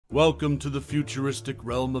Welcome to the futuristic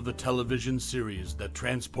realm of a television series that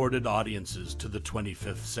transported audiences to the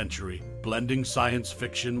 25th century, blending science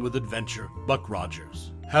fiction with adventure. Buck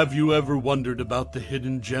Rogers. Have you ever wondered about the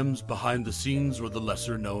hidden gems behind the scenes or the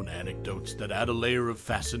lesser-known anecdotes that add a layer of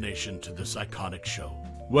fascination to this iconic show?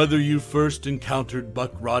 Whether you first encountered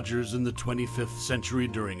Buck Rogers in the 25th century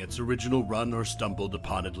during its original run or stumbled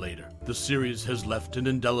upon it later, the series has left an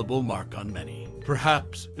indelible mark on many.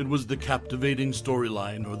 Perhaps it was the captivating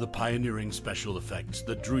storyline or the pioneering special effects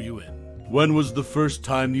that drew you in. When was the first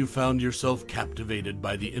time you found yourself captivated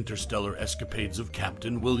by the interstellar escapades of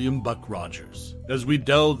Captain William Buck Rogers? As we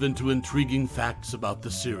delve into intriguing facts about the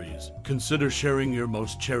series, consider sharing your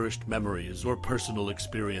most cherished memories or personal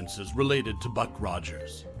experiences related to Buck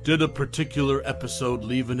Rogers. Did a particular episode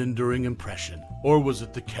leave an enduring impression, or was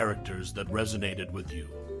it the characters that resonated with you?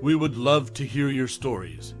 We would love to hear your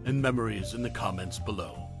stories and memories in the comments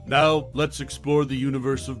below. Now, let's explore the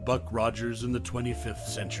universe of Buck Rogers in the 25th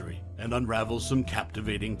century and unravel some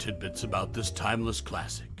captivating tidbits about this timeless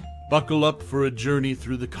classic. Buckle up for a journey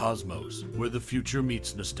through the cosmos, where the future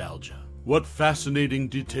meets nostalgia. What fascinating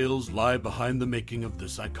details lie behind the making of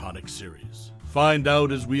this iconic series? Find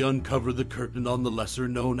out as we uncover the curtain on the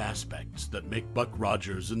lesser-known aspects that make Buck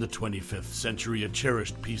Rogers in the 25th century a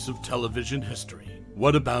cherished piece of television history.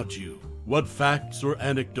 What about you? What facts or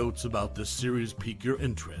anecdotes about this series pique your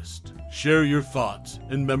interest? Share your thoughts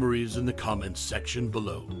and memories in the comments section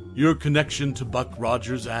below. Your connection to Buck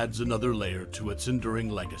Rogers adds another layer to its enduring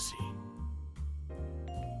legacy.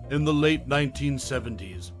 In the late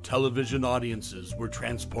 1970s, television audiences were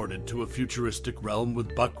transported to a futuristic realm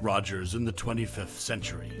with Buck Rogers in the 25th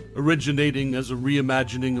century. Originating as a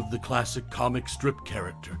reimagining of the classic comic strip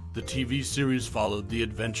character, the TV series followed the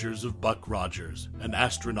adventures of Buck Rogers, an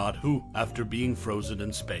astronaut who, after being frozen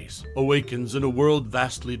in space, awakens in a world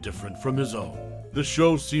vastly different from his own. The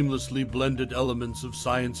show seamlessly blended elements of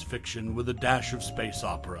science fiction with a dash of space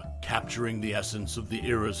opera, capturing the essence of the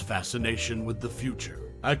era's fascination with the future.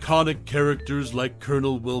 Iconic characters like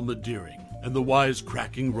Colonel Wilma and the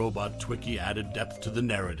wisecracking robot Twiki added depth to the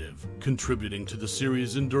narrative, contributing to the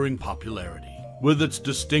series' enduring popularity. With its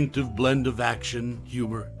distinctive blend of action,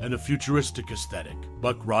 humor, and a futuristic aesthetic,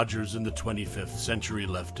 Buck Rogers in the 25th century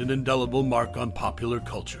left an indelible mark on popular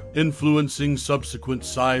culture, influencing subsequent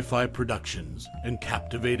sci-fi productions and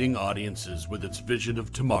captivating audiences with its vision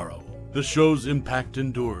of tomorrow. The show's impact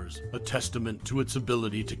endures, a testament to its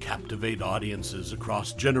ability to captivate audiences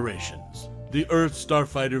across generations. The Earth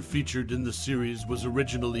starfighter featured in the series was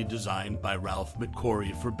originally designed by Ralph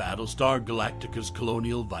McQuarrie for Battlestar Galactica's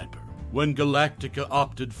Colonial Viper. When Galactica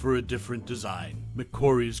opted for a different design,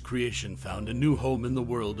 McQuarrie's creation found a new home in the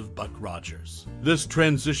world of Buck Rogers. This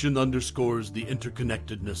transition underscores the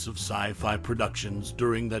interconnectedness of sci-fi productions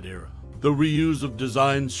during that era. The reuse of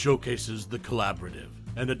designs showcases the collaborative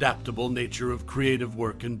and adaptable nature of creative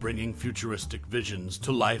work in bringing futuristic visions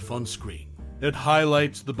to life on screen. It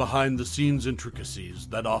highlights the behind-the-scenes intricacies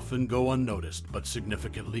that often go unnoticed but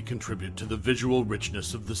significantly contribute to the visual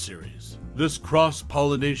richness of the series. This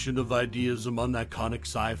cross-pollination of ideas among iconic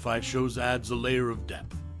sci-fi shows adds a layer of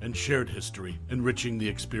depth and shared history, enriching the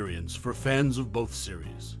experience for fans of both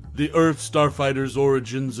series. The Earth starfighter's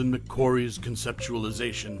origins and McQuarrie's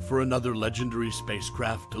conceptualization for another legendary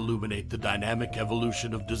spacecraft illuminate the dynamic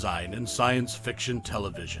evolution of design in science fiction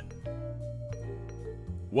television.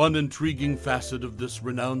 One intriguing facet of this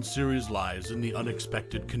renowned series lies in the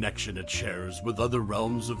unexpected connection it shares with other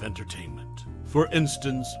realms of entertainment. For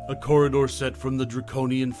instance, a corridor set from the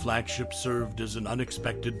Draconian flagship served as an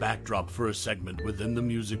unexpected backdrop for a segment within the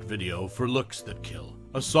music video for Looks That Kill,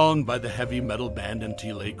 a song by the heavy metal band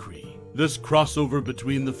Elyea. This crossover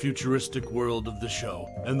between the futuristic world of the show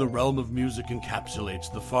and the realm of music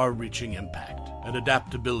encapsulates the far-reaching impact and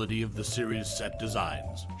adaptability of the series' set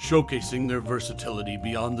designs, showcasing their versatility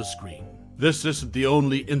beyond the screen. This isn't the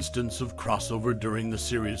only instance of crossover during the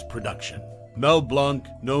series' production. Mel Blanc,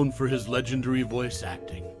 known for his legendary voice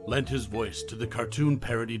acting, lent his voice to the cartoon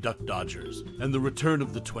parody Duck Dodgers and the return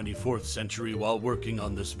of the 24th century while working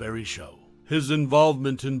on this very show. His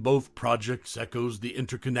involvement in both projects echoes the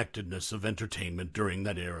interconnectedness of entertainment during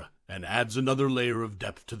that era and adds another layer of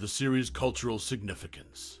depth to the series' cultural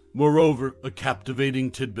significance. Moreover, a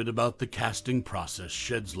captivating tidbit about the casting process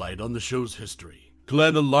sheds light on the show's history.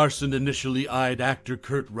 Glenna Larson initially eyed actor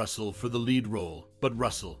Kurt Russell for the lead role, but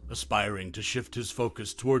Russell, aspiring to shift his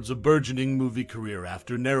focus towards a burgeoning movie career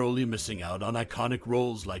after narrowly missing out on iconic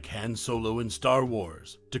roles like Han Solo in Star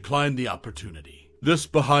Wars, declined the opportunity. This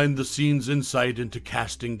behind-the-scenes insight into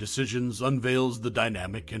casting decisions unveils the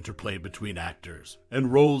dynamic interplay between actors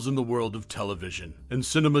and roles in the world of television and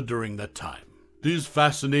cinema during that time. These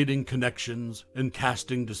fascinating connections and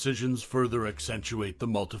casting decisions further accentuate the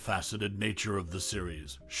multifaceted nature of the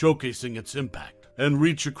series, showcasing its impact and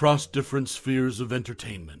reach across different spheres of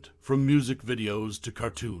entertainment, from music videos to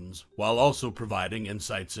cartoons, while also providing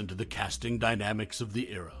insights into the casting dynamics of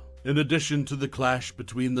the era. In addition to the clash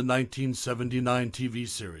between the 1979 TV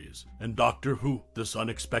series and Doctor Who, this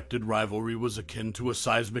unexpected rivalry was akin to a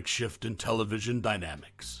seismic shift in television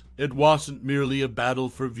dynamics. It wasn't merely a battle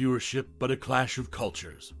for viewership, but a clash of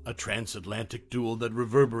cultures, a transatlantic duel that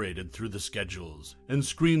reverberated through the schedules and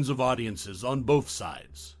screens of audiences on both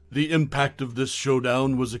sides. The impact of this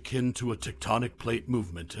showdown was akin to a tectonic plate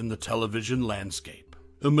movement in the television landscape.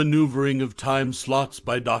 The maneuvering of time slots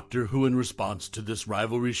by Doctor Who in response to this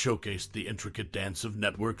rivalry showcased the intricate dance of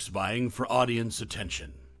networks vying for audience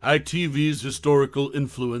attention. ITV's historical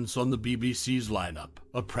influence on the BBC's lineup,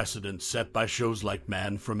 a precedent set by shows like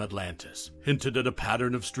Man from Atlantis, hinted at a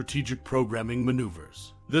pattern of strategic programming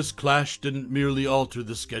maneuvers. This clash didn't merely alter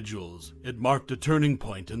the schedules, it marked a turning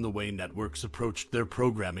point in the way networks approached their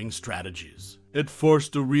programming strategies. It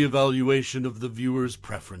forced a reevaluation of the viewers'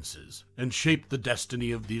 preferences and shaped the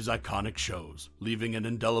destiny of these iconic shows, leaving an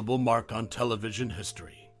indelible mark on television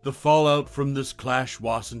history. The fallout from this clash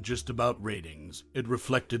wasn't just about ratings, it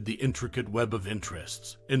reflected the intricate web of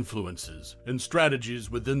interests, influences, and strategies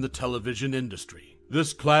within the television industry.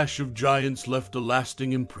 This clash of giants left a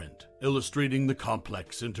lasting imprint, illustrating the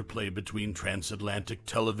complex interplay between transatlantic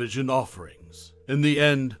television offerings. In the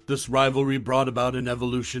end, this rivalry brought about an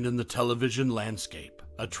evolution in the television landscape,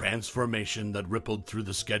 a transformation that rippled through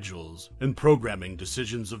the schedules and programming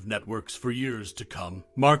decisions of networks for years to come,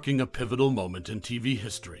 marking a pivotal moment in TV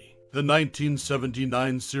history. The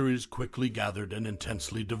 1979 series quickly gathered an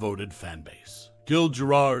intensely devoted fanbase.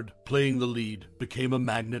 Gerard, playing the lead, became a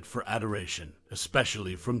magnet for adoration,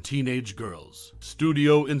 especially from teenage girls.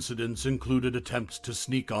 Studio incidents included attempts to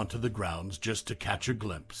sneak onto the grounds just to catch a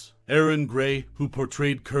glimpse. Erin, who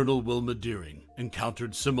portrayed Colonel Wilma,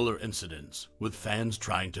 encountered similar incidents, with fans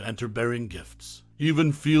trying to enter bearing gifts.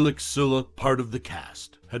 Even Felix, Silla, part of the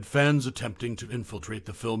cast, had fans attempting to infiltrate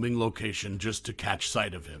the filming location just to catch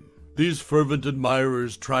sight of him. These fervent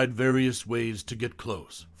admirers tried various ways to get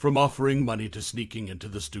close, from offering money to sneaking into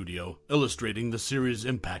the studio, illustrating the series'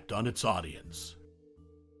 impact on its audience.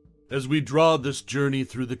 As we draw this journey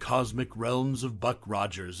through the cosmic realms of Buck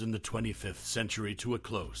Rogers in the 25th century to a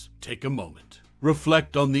close, take a moment.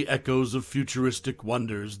 Reflect on the echoes of futuristic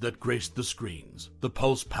wonders that graced the screens, the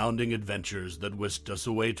pulse-pounding adventures that whisked us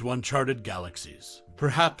away to uncharted galaxies.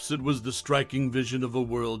 Perhaps it was the striking vision of a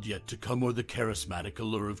world yet to come or the charismatic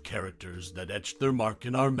allure of characters that etched their mark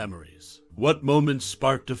in our memories. What moments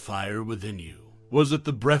sparked a fire within you? Was it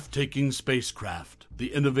the breathtaking spacecraft, the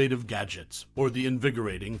innovative gadgets, or the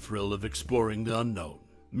invigorating thrill of exploring the unknown?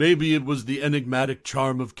 Maybe it was the enigmatic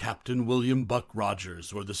charm of Captain William Buck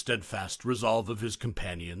Rogers or the steadfast resolve of his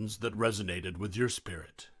companions that resonated with your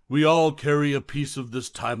spirit. We all carry a piece of this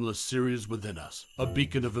timeless series within us, a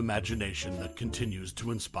beacon of imagination that continues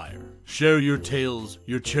to inspire. Share your tales,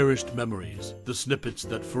 your cherished memories, the snippets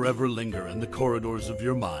that forever linger in the corridors of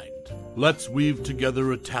your mind. Let's weave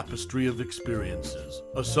together a tapestry of experiences,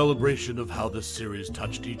 a celebration of how this series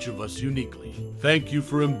touched each of us uniquely. Thank you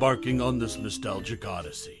for embarking on this nostalgic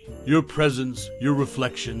odyssey. Your presence, your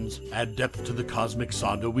reflections, add depth to the cosmic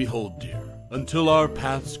saga we hold dear. Until our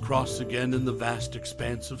paths cross again in the vast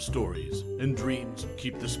expanse of stories and dreams,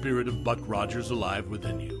 keep the spirit of Buck Rogers alive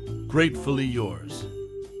within you. Gratefully yours,